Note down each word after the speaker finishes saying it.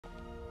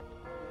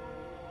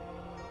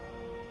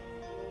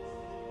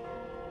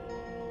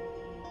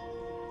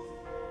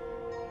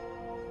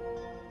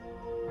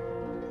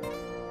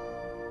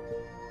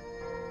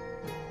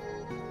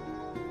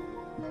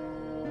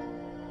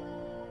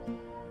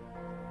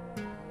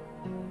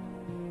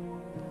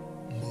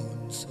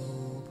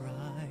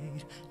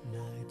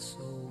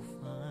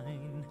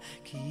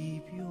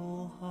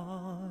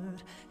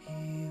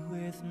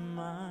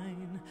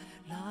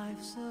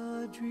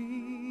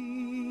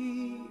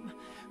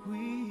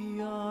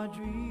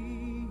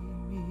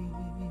dreaming.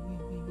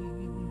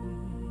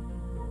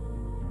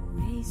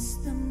 Race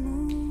the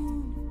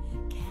moon,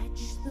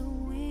 catch the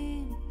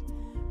wind,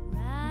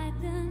 ride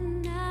the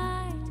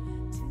night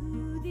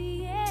to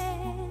the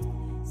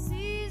end,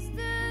 seize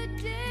the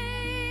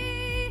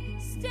day,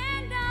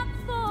 stand up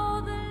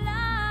for the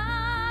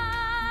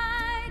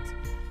light.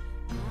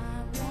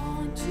 I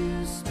want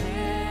to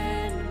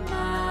spend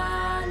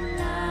my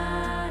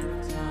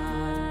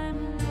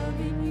lifetime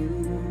loving you.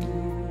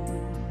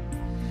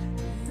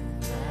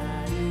 If I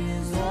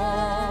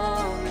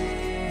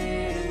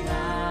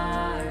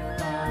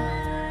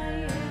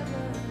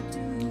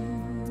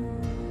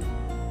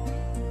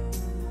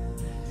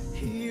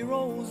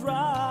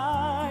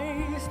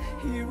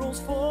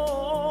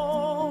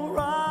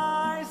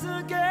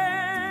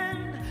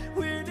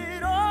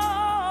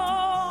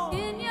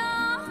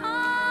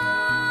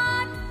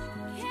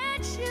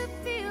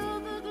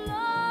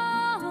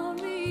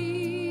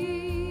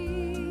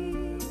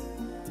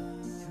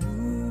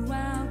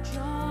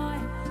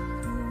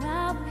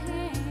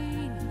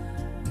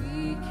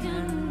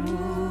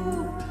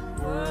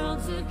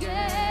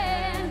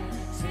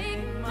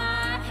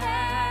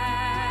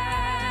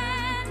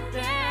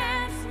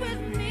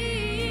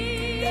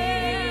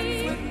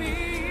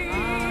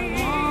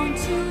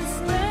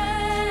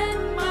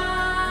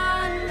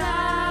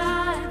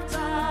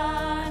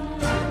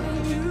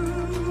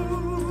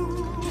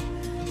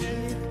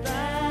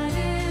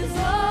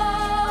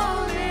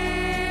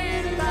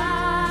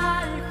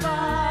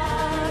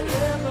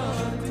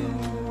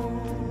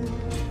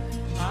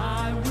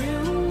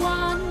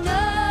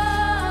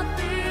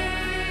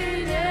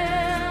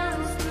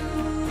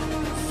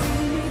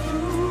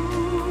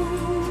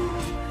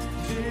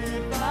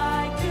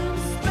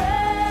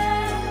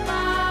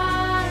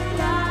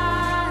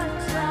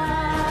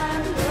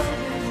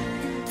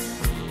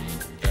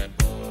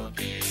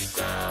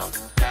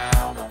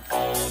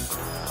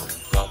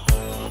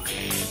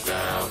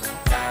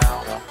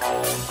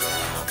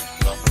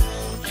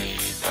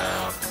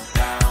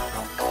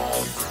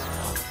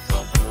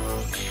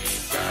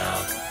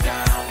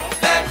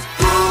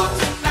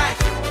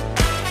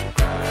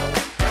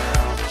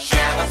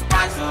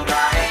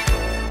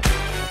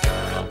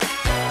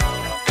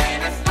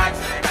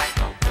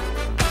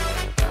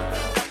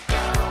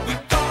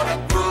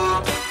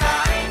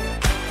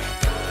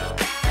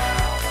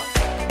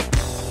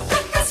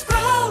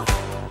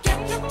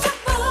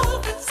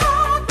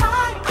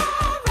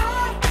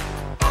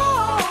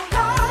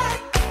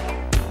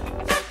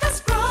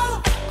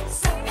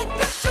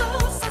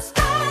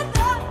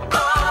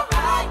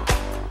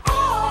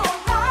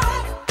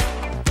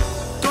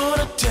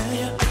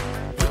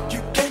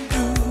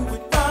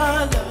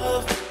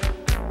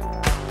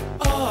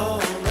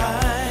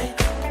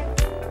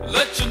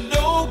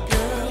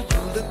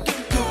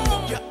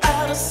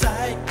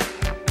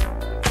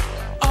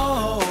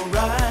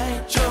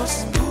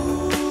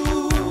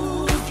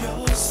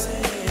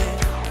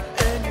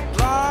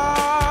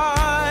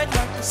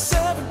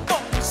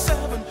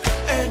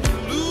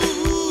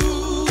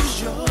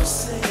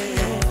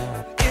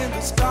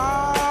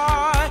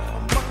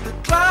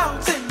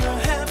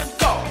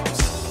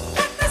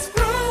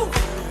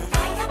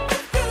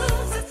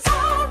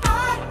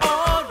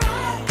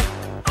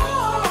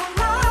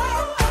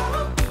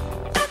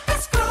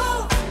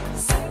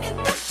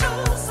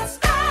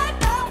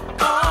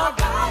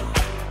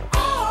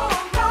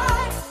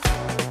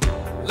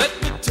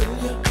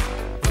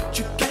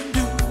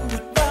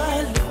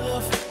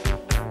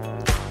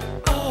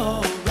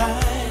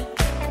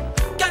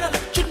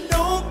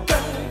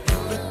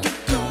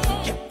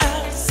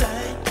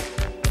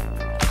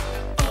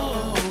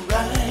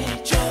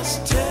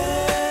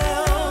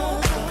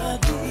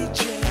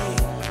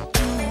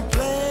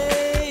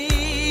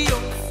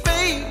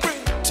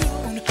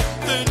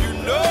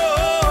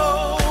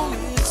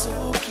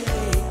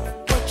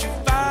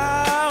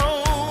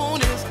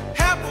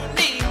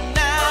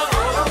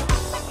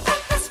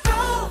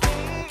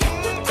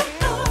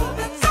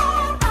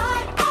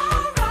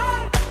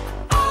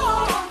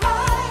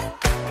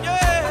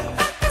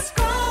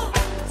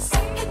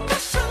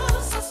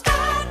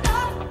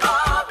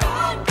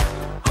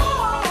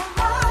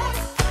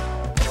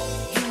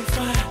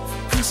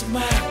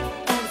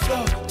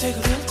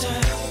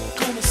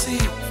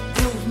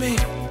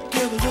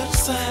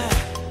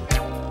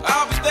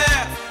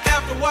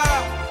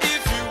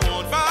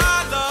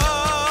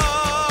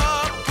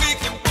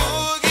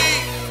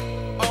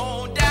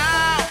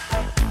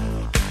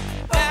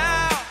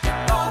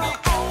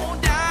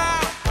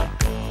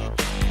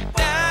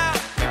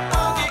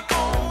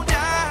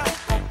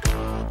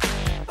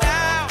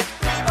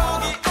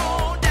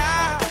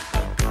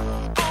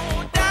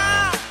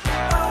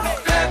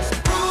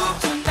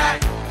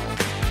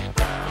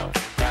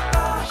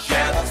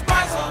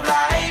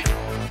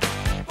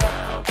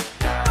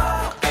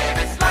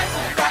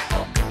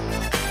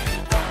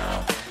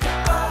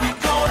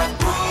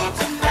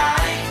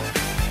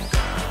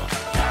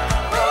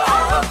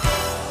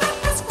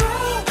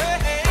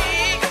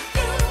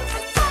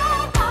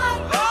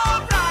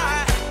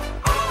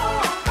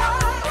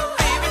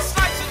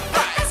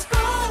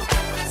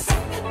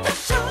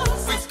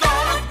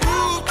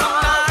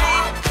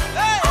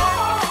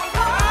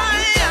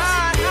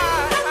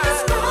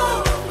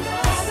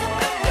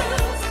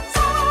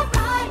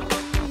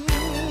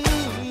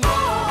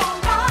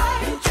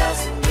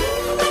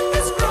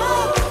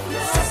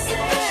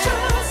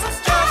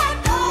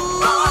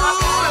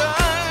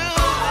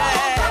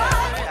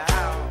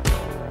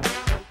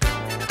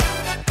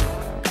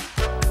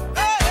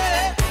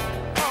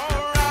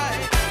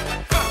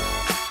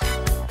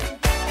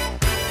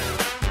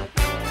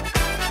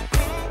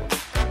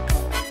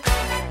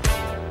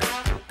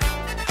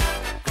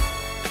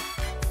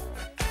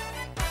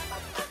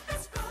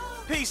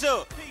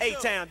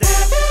A-Town down.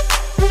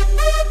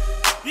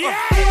 Yeah,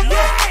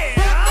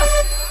 yeah.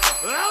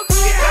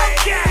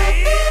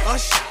 Okay.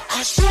 Usher.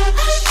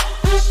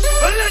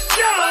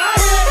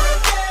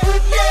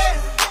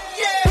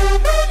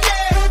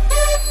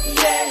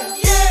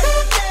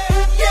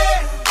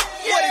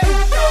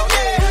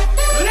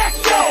 Let's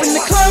go. Up in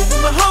the club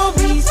with my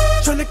homies,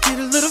 tryna get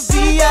a little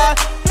VI,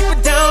 keep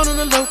it down on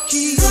the low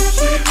key.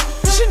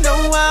 You should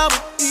know how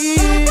it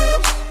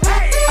feels.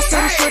 I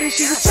saw the shorty,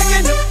 she was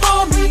checking up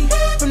on me.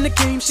 From the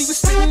game, she was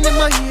sitting in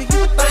my ear. You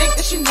would think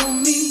that she knew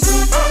me.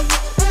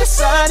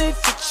 Decided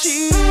to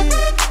cheat.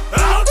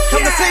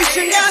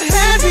 Conversation got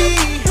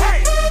heavy.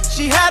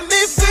 She had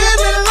me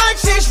feeling like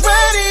she's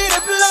ready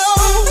to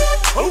blow.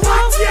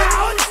 Watch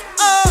out!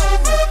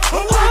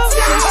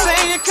 She's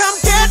saying, come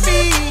get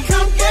me.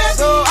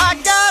 So I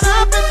got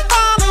up and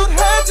followed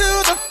her to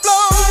the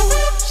floor.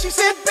 She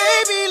said,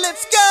 baby,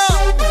 let's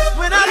go.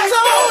 When I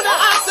told her,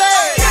 I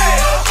said,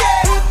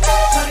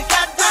 Shorty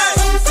got down,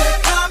 she said,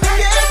 come and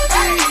get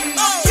me.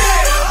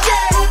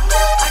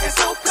 I got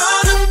so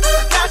caught up,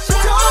 forgot she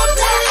told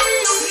me.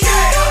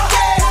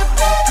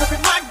 Her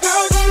and my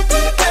girl, she be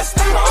the best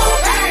of all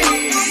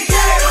me.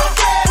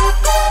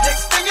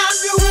 Next thing I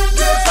knew,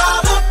 she was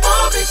all up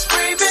on me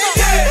screaming.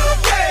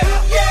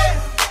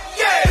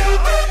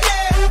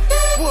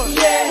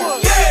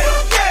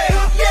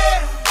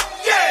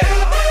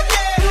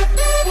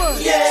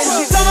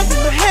 She's all up in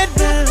my head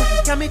now.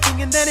 Got me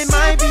thinking that it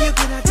might be a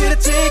good idea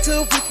to take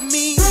her with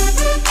me.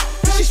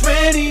 She's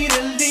ready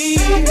to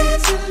leave.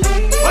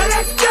 Well,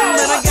 let's go.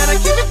 But I gotta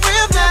keep it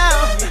real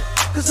now.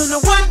 Cause on the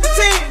 1 to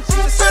 10,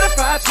 she's a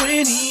certified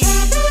 20.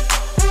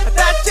 But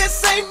that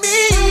just ain't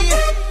me.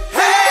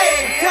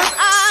 Hey! Cause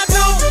I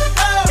know if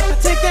I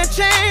take that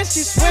chance,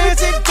 she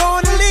swears it's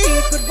gonna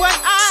leave. But what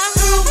I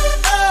do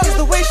is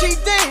the way she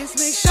dance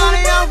makes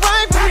Shawty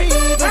alright with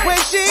me. The way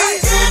she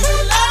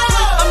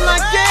I'm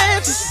like, yeah,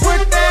 just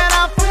work that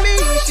out for me.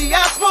 She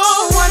asked for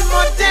one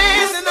more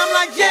dance, and I'm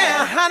like,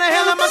 yeah, how the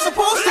hell am I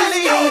supposed to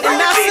leave?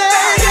 And I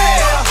said,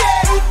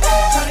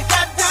 Shawty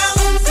got down,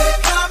 said,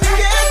 come and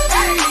get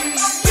me.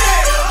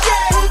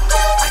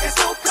 I got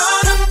so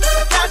caught up,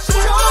 forgot she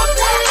told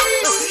me.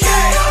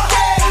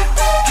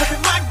 Her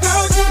and my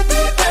girl, she be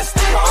the best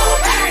of all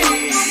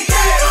me.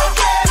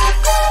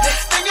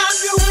 Next thing I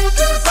knew,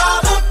 she was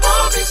all up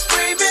on me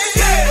screaming.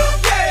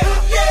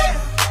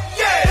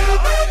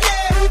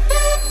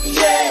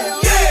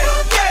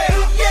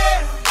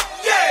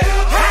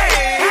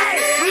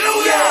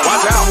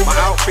 Watch out, my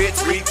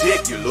outfit's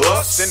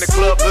ridiculous. In the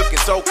club looking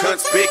so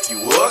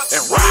conspicuous.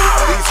 And wow,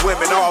 these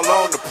women all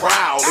on the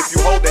prowl. If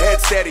you hold the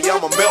head steady,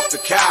 I'ma milk the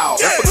cow.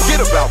 And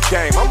forget about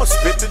game, I'ma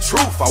spit the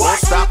truth. I won't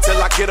stop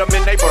till I get them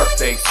in their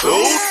birthday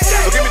suits.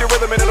 So give me the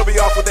rhythm and it'll be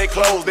off with their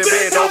clothes. Then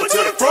bend over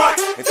to the front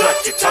and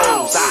touch your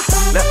toes. I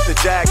left the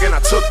jag and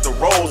I took the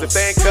rolls. If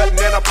they ain't cutting,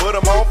 then I put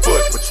them on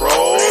foot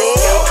patrol.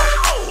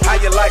 How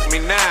you like me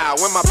now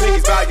when my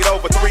pinky's valued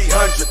over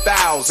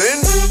 300,000?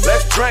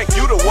 Let's drink,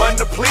 you the one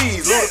to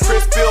please.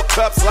 Ludacris fill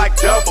cups like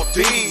Double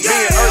D. Me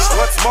and Ursh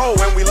once more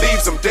when we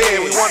leaves them dead.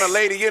 We want a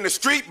lady in the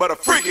street, but a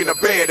freak in the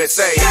bed that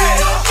say,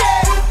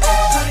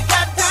 Shawty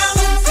got down,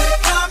 said,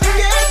 come and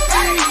get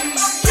me.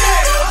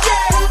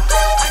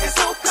 I got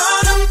so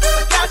caught up,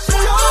 forgot she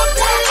told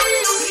me.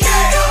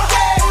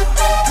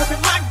 Her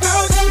and my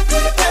girl, she be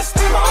the best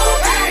of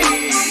all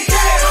me.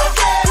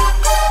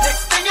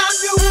 Next thing I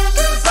knew,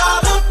 she was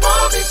all up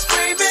on me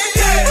screaming.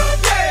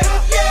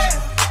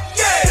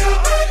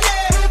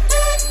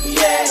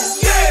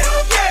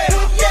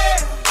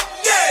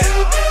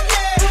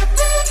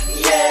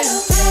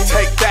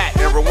 take that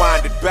and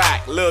rewind it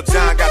back. Lil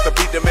Jon got the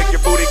beat to make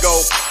your booty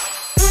go.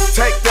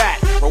 Take that,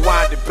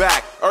 rewind it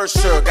back.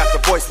 Ursher got the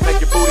voice to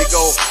make your booty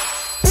go.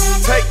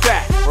 Take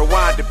that,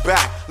 rewind it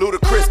back.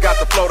 Ludacris got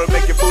the flow to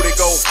make your booty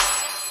go.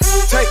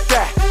 Take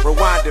that,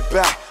 rewind it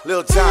back.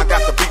 Lil Jon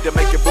got the beat to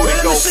make your booty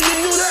go. Do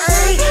the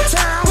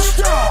A-Town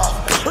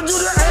star. Do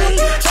the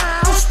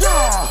A-Town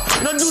star.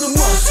 Now do the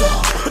muscle.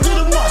 Do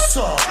the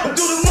muscle.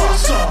 Do the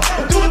muscle.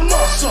 Do the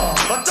muscle.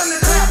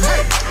 Thunderclap,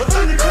 hey.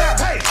 Thunderclap,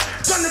 hey.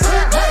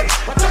 Thunderclap, hey.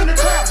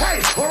 Thunderclap, hey.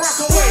 Rock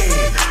away.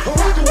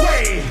 Rock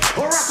away.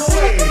 Rock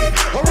away.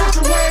 Rock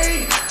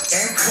away.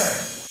 And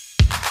cut.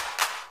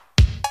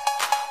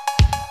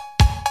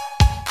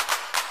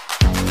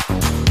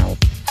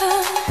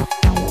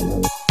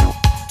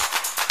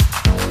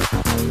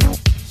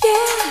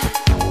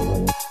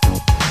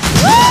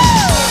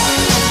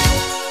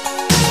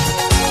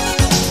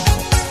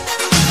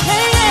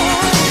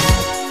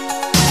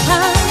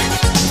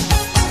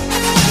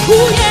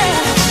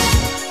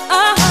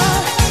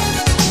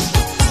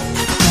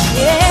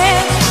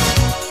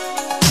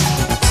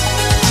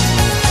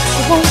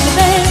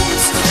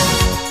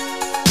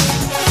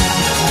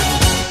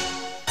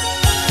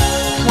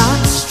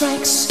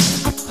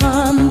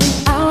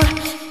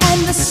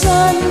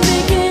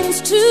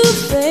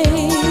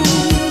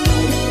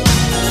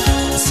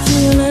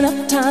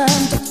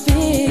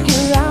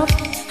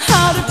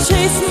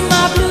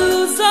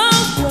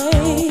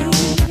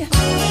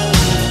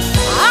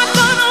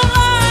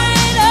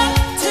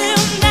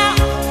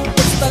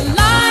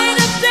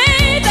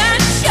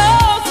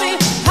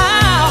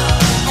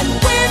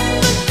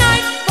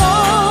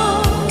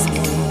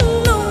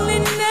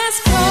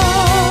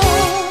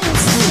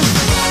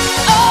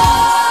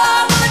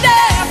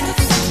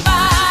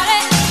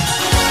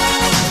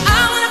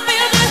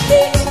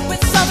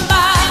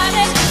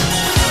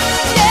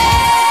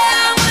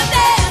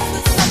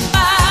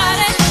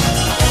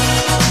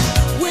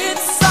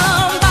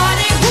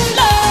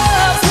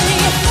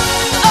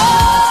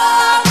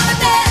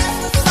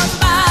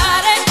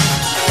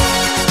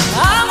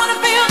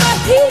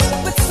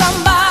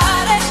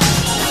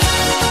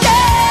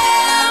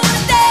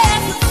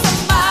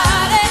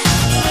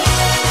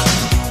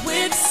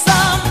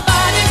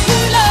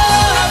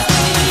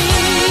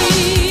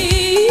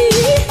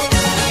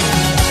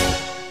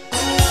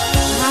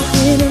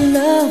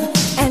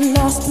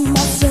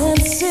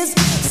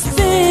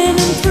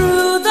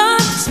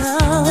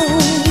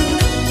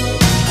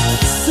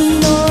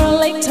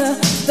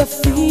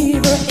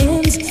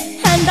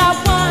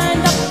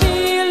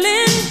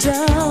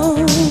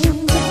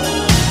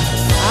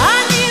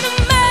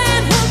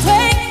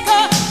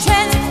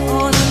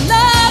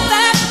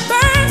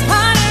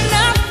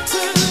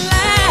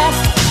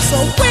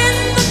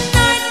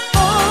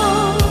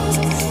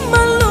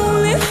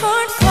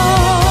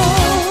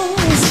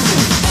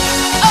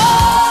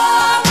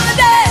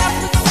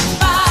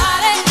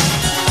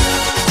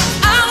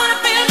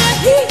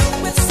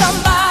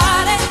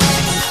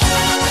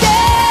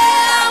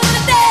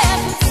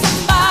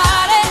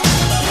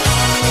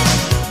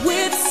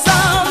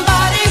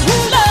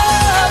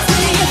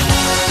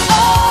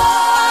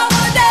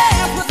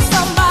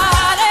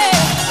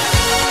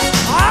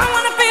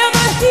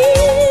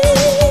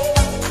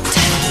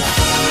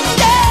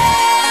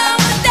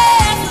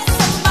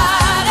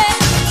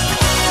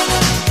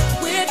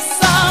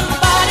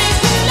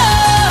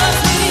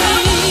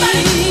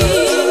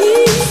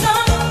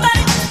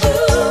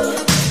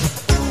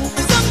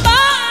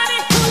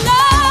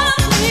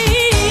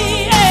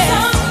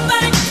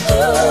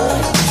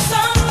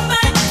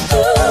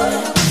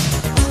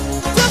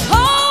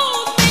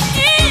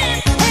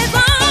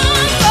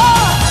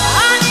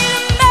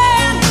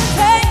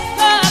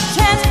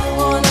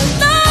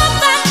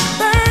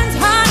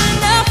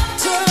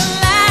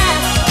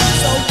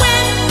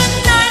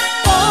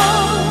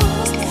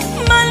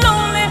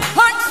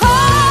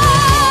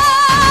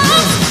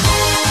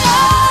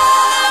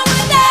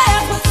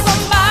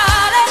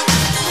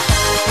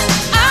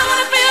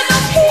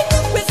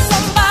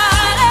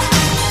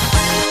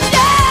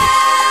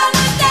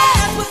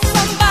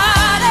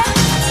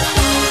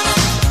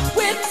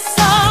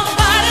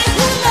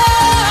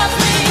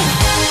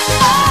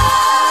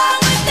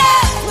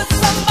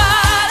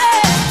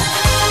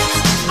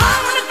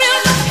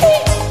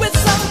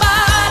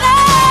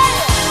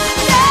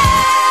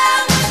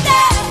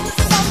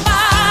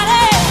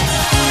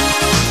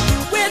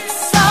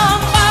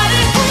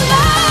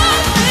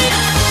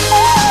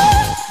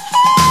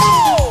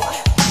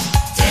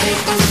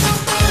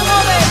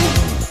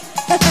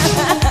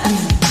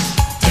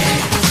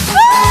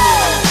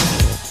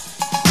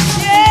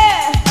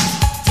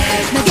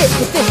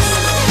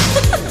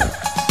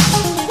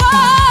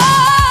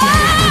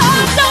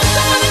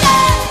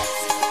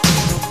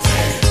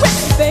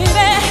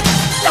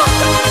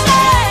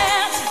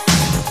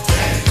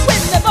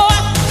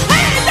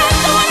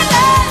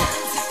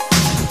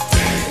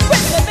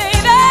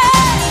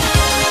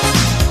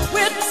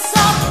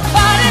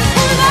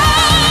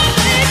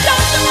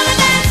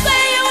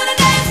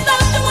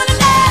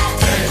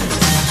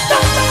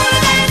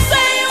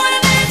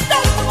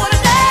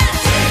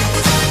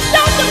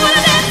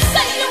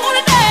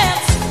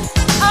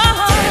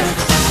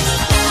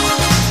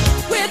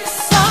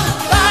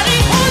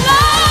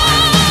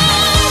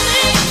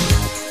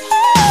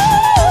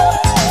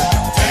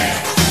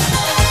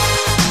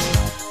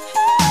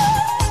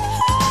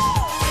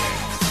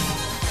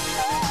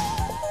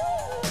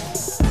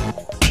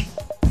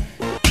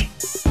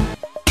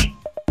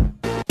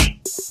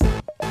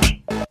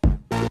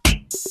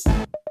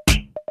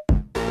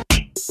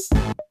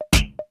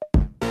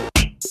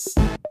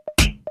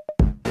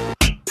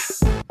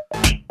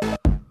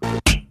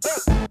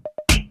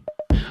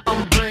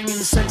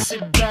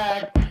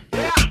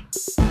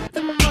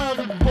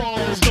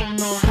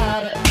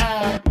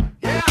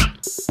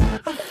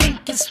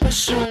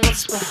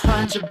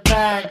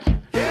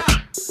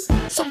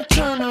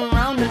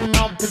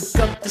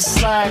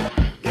 slack.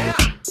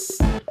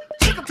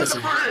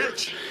 Listen.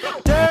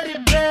 Dirty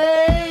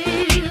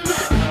babe,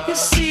 you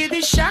see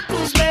these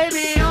shackles,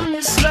 baby, I'm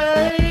your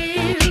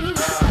slave.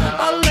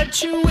 I'll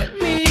let you whip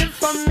me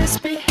if I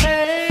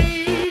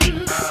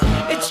misbehave.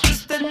 It's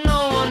just that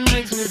no one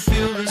makes me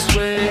feel this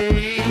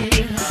way.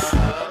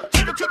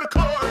 Take it to the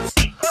chorus.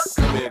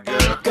 Come here,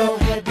 girl. Go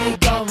ahead, be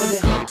gone with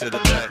it. Come to the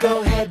back.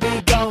 Go ahead,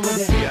 be gone with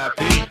it.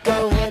 VIP.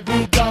 Go ahead,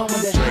 be gone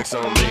with it. Drinks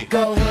on me.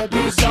 Go ahead,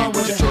 be gone with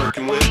What you it.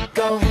 twerking with?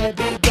 Go ahead,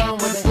 be gone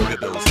with it. Look at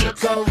those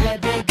hips. Go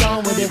ahead, be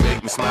gone with You it.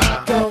 make me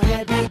smile. Go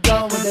ahead, be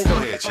gone with it. Go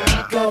ahead,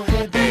 child. Go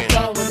ahead, be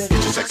gone with it.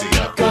 Get your sexy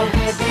up. Go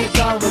ahead, be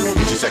gone with it.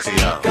 Get your sexy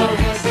up. Go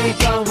ahead,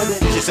 be gone with it.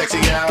 Get your sexy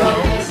Go out.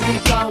 ahead, be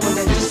gone with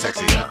it. Get your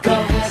sexy up. Go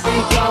ahead, be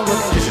gone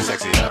with it. Get your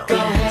sexy up. Go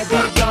ahead,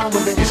 be gone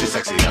with it. Get your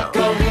sexy up.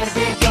 Go ahead,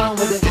 be gone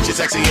with it. Get your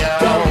sexy Go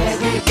out. ahead,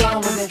 be gone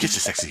with it. Get your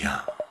sexy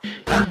up.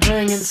 I'm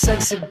bringing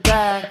sexy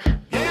back.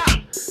 Yeah.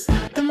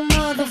 The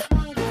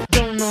motherfucker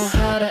don't know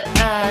how to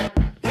act.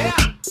 Yeah.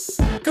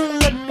 Go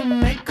let me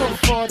make up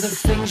for the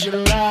things you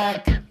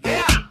lack.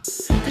 Yeah.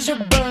 Cause you're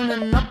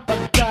burning up,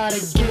 I gotta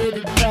get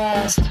it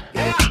fast.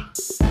 Yeah.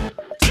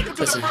 Take it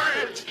to Listen. the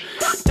bridge.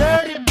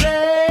 Dirty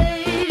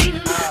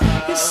babe,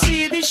 you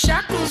see these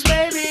shackles,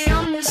 baby,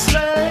 I'm your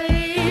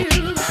slave.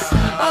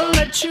 I'll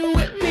let you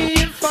whip me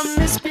if I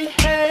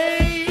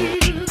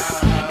misbehave.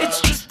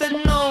 It's just that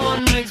no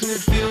one makes me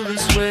feel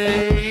this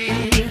way.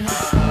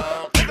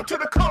 Take it to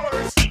the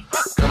chorus.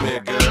 Come here,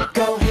 girl.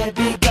 Go ahead,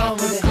 be gone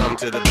with it. Come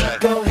to the back.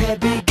 Go ahead,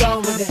 be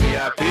gone with it.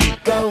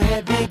 VIP. Go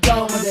ahead, be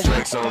gone with it.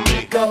 Drinks on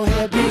me. Go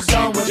ahead, be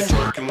gone What with you it.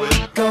 twerking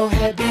with? Go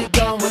ahead, be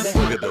gone with it.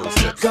 Look at those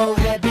hips. Go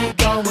ahead, be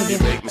gone with You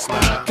it. make me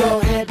smile. Go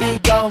ahead, be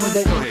gone with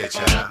it. Go ahead,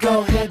 child. Go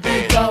ahead,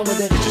 be gone with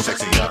it. Get your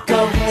sexy up.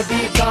 Go ahead, be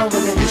gone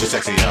with it. Get your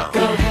sexy up.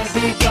 Go ahead,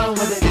 be gone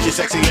with it. Get your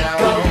sexy Go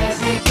out. ahead,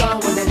 be gone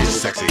with Get it. your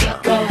sexy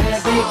up. Go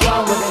ahead, be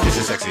gone with Get it.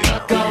 your sexy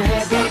up. Go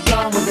ahead, be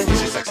gone with Get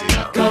it. your sexy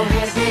up. Go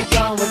ahead, be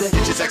gone with it.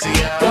 Get your sexy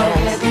Go out.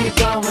 ahead, be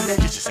gone with it.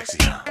 Get your sexy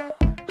up.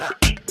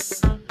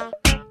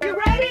 You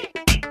ready?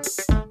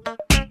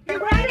 You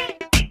ready?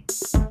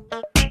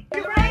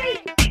 You ready?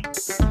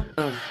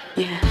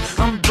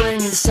 I'm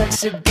bringing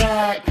sexy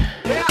back.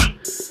 Yeah.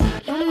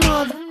 Your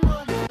mother,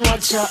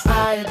 watch your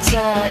eye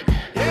attack.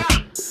 Yeah.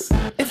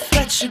 If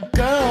that's your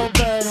girl,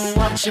 better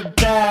watch your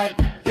back.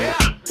 Yeah.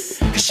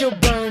 Cause she'll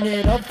burn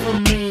it up for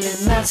me, and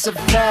that's a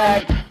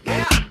fact.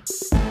 Yeah.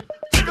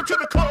 Take it to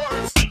the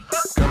chorus.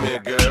 Come here,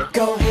 girl.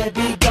 Go ahead,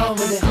 be gone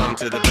with it. Come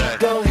to the back.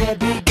 Go ahead,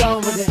 be gone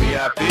with it.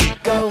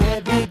 VIP. Go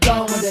ahead, be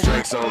gone with it.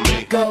 Drinks on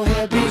me. Go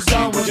ahead, be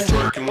gone What with you it.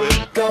 twerking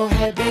with? Go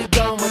ahead, be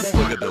gone with it.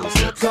 Look at those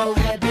hips. Go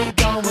ahead, be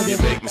gone with You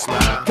it. make me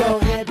smile. Go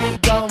ahead, be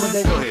gone with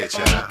it. Go ahead,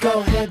 child. Go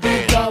ahead,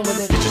 be gone with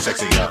Get it. your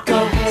sexy up. Go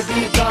ahead,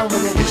 be gone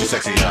with Get it. your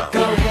sexy up.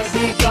 Go ahead,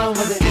 be gone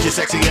with it. Get your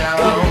sexy Go out.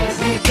 ahead,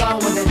 be gone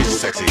with Get your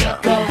it. sexy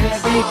up. Go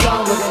ahead, be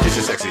gone with Get it.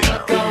 your sexy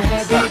up. Go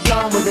ahead, be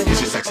gone with Get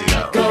it. your sexy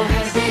up. Go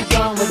ahead, be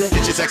gone with it.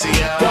 Get your sexy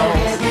Go out.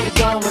 ahead, be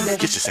gone with it.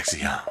 Get your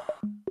sexy up.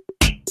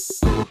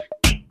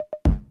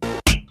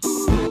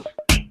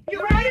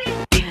 You ready?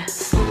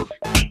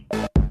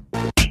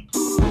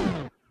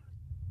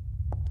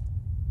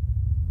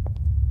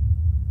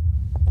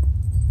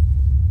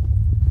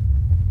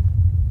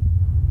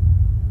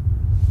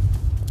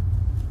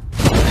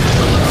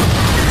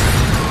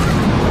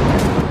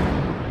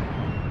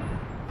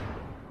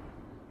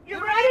 You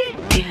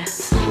ready?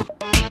 Yes.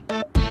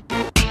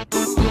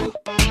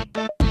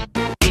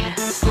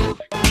 Yes.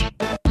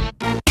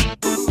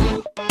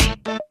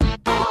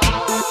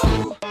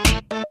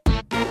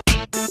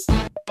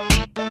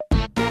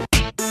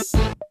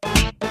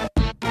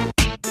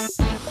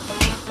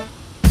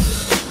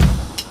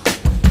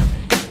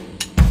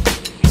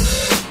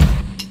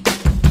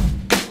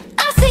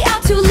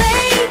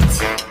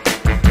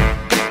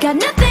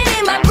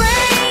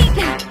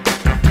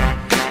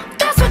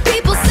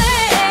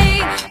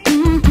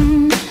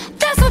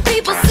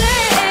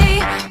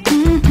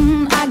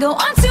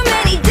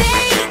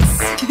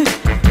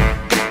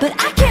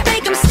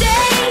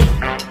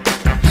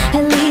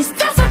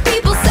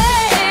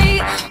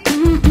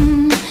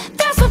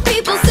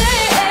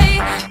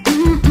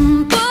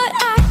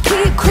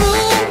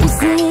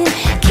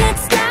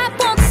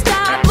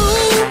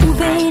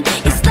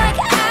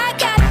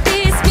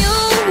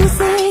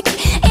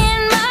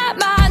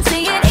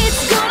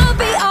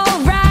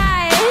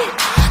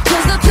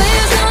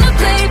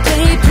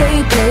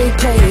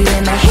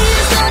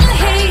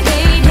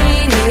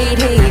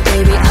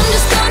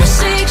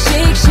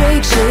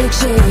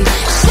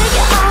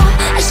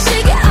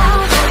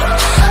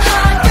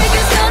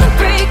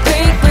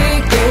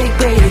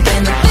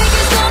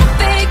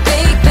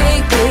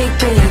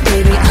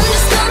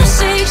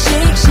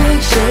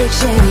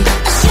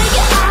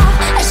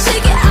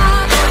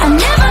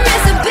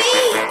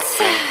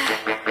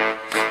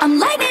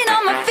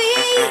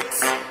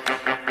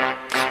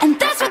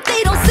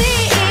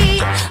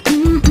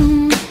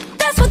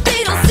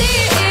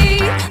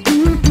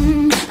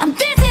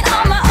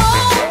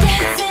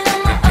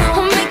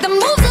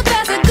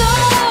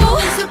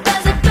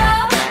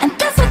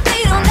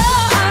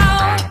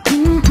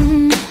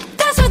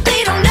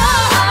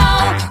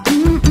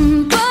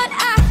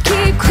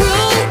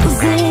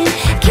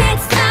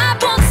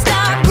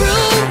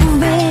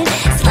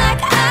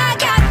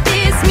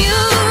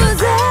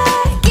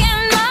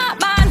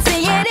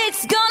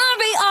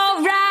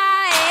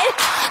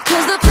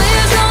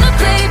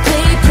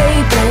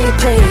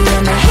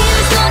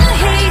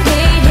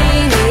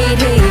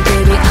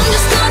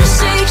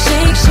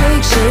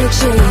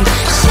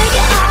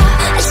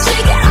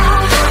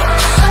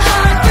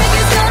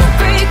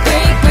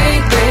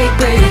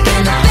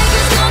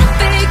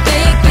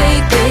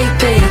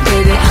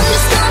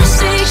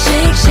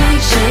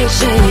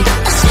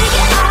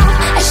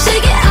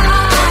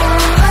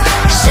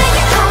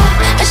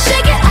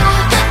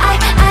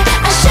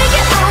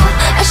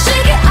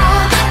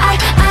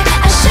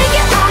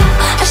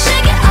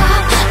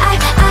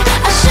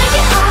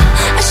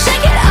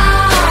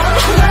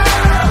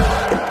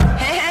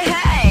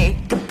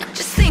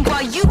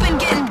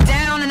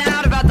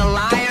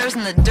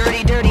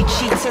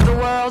 of the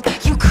world.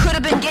 You could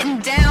have been getting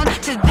down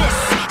to this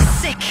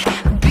sick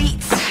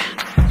beat.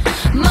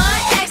 My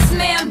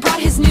ex-man brought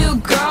his new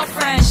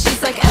girlfriend.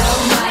 She's like, oh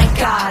my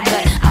god,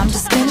 but I'm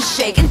just gonna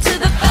shake. And to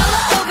the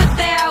fella over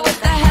there with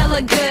the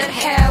hella good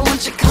hair,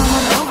 won't you come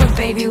on over,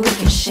 baby, we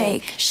can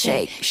shake,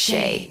 shake,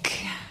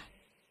 shake.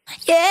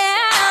 Yeah,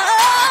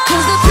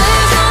 'cause the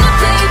player's gonna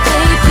play,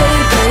 play, play,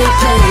 play,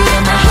 play,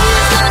 and the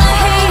haters gonna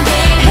hate,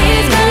 hate,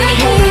 haters gonna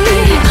hate,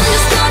 hate. I'm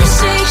just gonna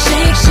shake,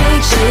 shake,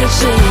 shake, shake,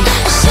 shake.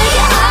 Shake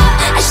it up,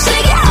 I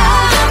shake it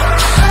up.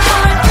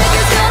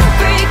 Heartbreaker's gonna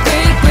break,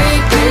 break,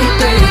 break, break,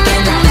 break,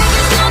 and the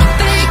haters gonna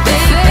fake,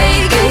 fake,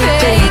 fake, fake,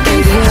 fake,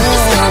 fake. I'm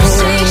just gonna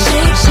shake,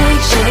 shake,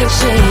 shake, shake,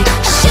 shake.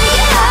 Shake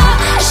it up,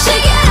 I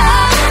shake it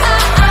up.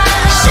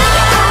 Shake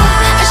it up,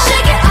 I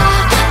shake it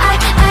up.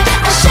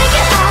 I shake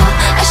it up,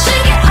 I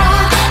shake it up.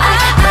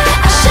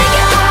 I shake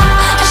it up,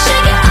 I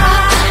shake it up.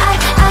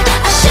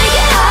 I shake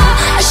it up,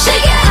 I shake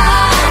it up.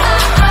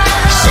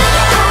 Shake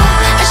it up,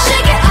 I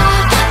shake it up.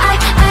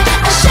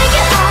 I shake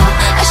it up,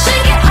 I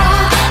shake it up.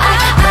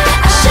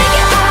 I shake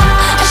it up,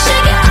 I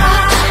shake it up.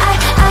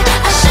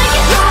 I shake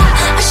it up,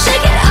 I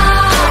shake it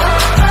up.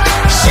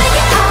 Shake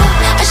it up,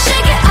 I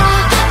shake it up.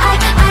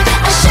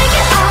 I shake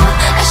it up,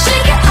 I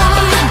shake it up. I shake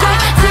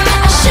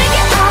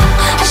it up,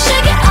 I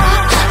shake it up.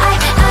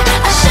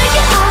 I shake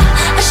it up,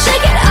 I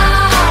shake it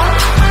up.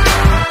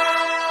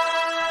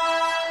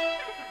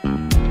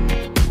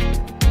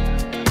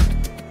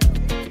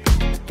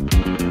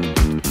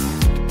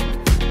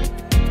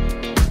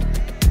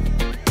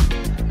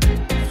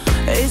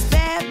 It's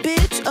bad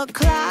bitch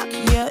o'clock,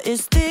 yeah,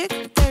 it's thick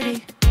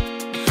 30.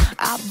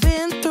 I've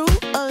been through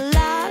a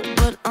lot,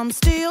 but I'm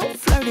still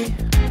flirty.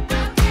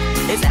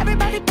 Is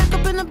everybody back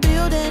up in the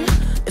building?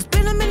 It's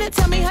been a minute,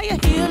 tell me how you're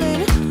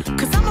healing.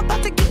 'Cause I'm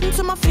about to get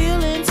into my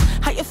feelings.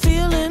 How you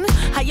feeling?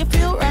 How you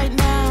feel right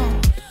now?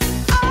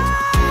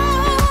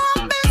 Oh,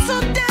 I've been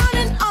so down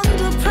and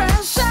under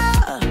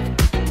pressure.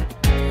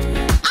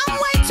 I'm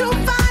way too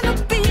fine to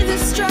be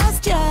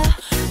distressed, yeah.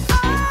 Oh,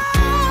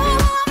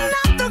 I'm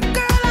not the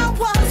girl I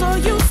was or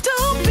used to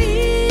be.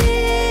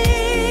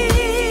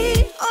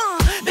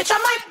 Bitch, I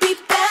might be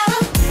better.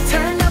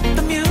 Turn up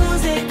the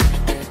music,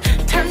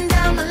 turn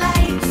down the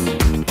lights.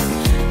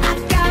 I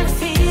got a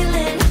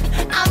feeling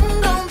I'm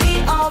gonna be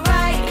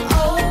alright,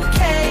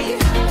 okay,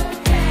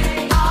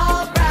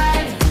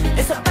 alright.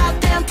 It's about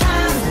damn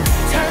time.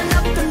 Turn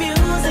up the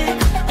music,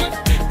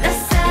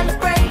 let's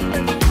celebrate.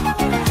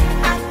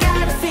 I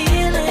got a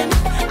feeling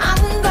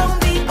I'm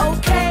gonna be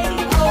okay,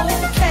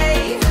 okay,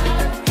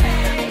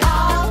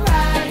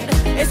 alright.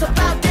 It's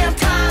about damn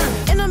time.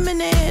 In a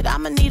minute,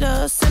 I'ma need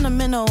a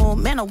sentimental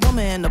man or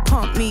woman to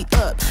pump me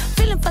up.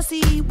 Feeling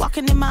fussy,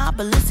 walking in my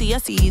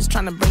Balenciennes,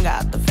 trying to bring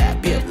out the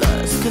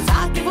fabulous. 'Cause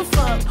I give a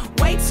fuck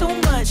way too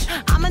much.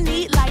 I'ma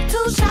need